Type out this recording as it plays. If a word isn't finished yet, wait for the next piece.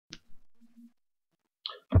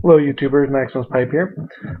Hello YouTubers, Maximus Pipe here.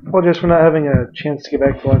 Apologize for not having a chance to get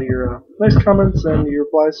back to a lot of your nice comments and your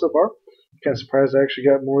replies so far. Kind of surprised I actually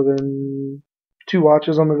got more than 2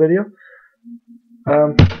 watches on the video.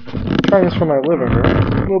 Trying this from my living room.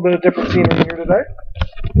 A little bit of different scenery here today.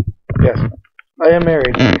 Yes, I am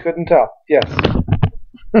married. You couldn't tell. Yes.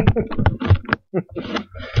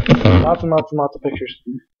 Lots and lots and lots of pictures.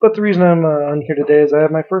 But the reason I'm on here today is I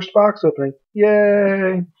have my first box opening.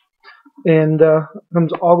 Yay! And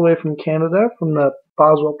comes all the way from Canada, from the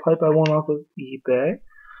Boswell pipe I won off of eBay.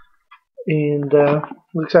 And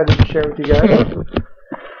I'm excited to share with you guys.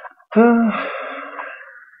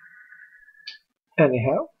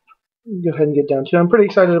 Anyhow, go ahead and get down to it. I'm pretty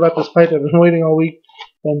excited about this pipe. I've been waiting all week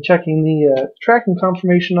and checking the tracking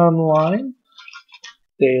confirmation online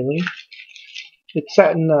daily. It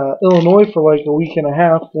sat in Illinois for like a week and a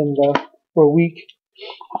half, and for a week,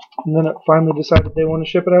 and then it finally decided they want to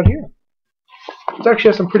ship it out here. It actually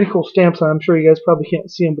has some pretty cool stamps on it. I'm sure you guys probably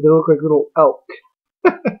can't see them, but they look like little elk.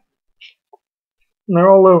 And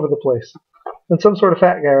they're all over the place. And some sort of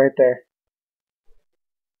fat guy right there.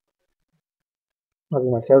 Might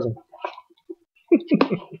be my cousin.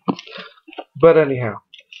 But anyhow,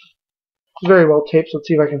 it's very well taped, so let's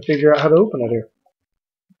see if I can figure out how to open it here.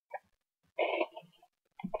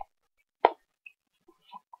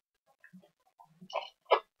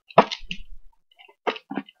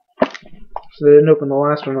 So they didn't open the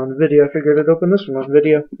last one on video. I figured I'd open this one on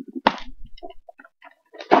video.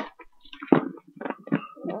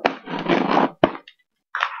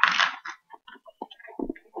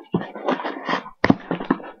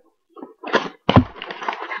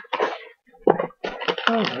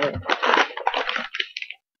 Alright.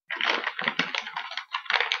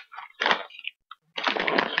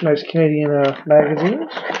 Some nice Canadian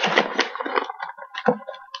magazines.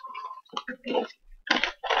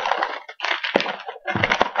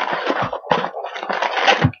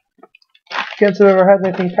 Can't say I've ever had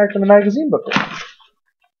anything packed in a magazine before.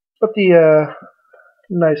 But the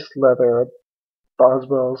nice leather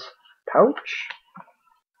Boswell's pouch.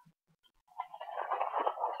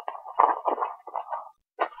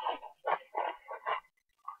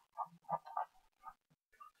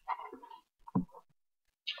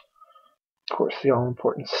 Of course, the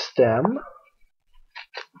all-important stem.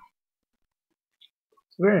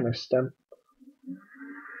 It's a very nice stem.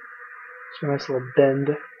 It's a nice little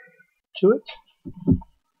bend to it.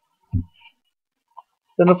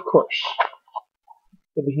 Then, of course,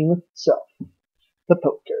 the behemoth itself, the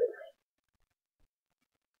poker.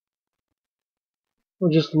 I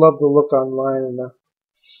just love the look online, and I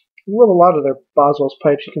love a lot of their Boswell's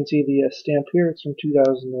pipes. You can see the stamp here. It's from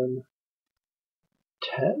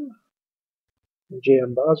 2010.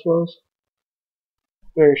 J.M. Boswell's.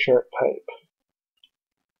 Very sharp pipe.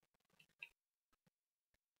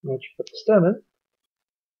 Once you put the stem in,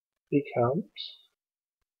 becomes.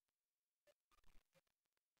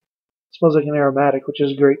 It smells like an aromatic, which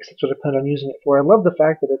is great because that's what I plan on using it for. I love the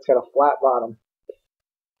fact that it's got a flat bottom.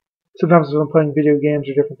 Sometimes when I'm playing video games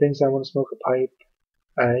or different things, I want to smoke a pipe.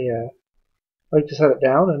 I like to set it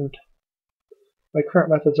down, and my current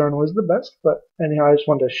methods aren't always the best, but anyhow, I just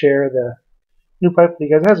wanted to share the new pipe with you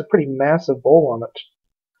guys. It has a pretty massive bowl on it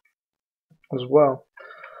as well.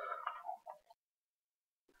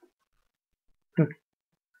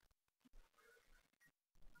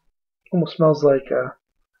 Almost smells like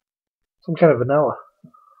some kind of vanilla.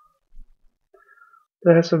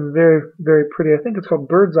 It has some very, very pretty, I think it's called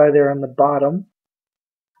bird's eye there on the bottom.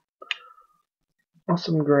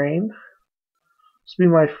 Awesome grain. This will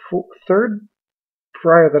be my third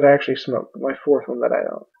briar that I actually smoked, my fourth one that I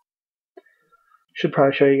own. Should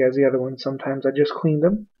probably show you guys the other ones sometimes. I just cleaned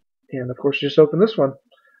them, and of course just opened this one.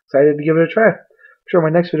 Excited to give it a try. I'm sure my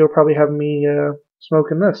next video will probably have me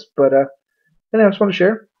smoking this, but anyway, I just want to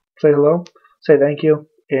share, say hello, say thank you,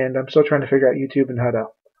 and I'm still trying to figure out YouTube and how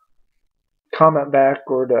to comment back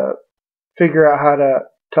or to figure out how to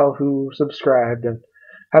tell who subscribed and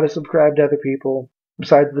how to subscribe to other people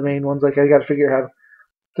besides the main ones. Like, I got to figure out how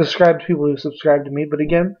to subscribe to people who subscribe to me. But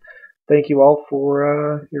again, thank you all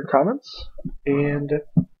for your comments, and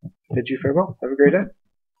bid you farewell. Have a great day.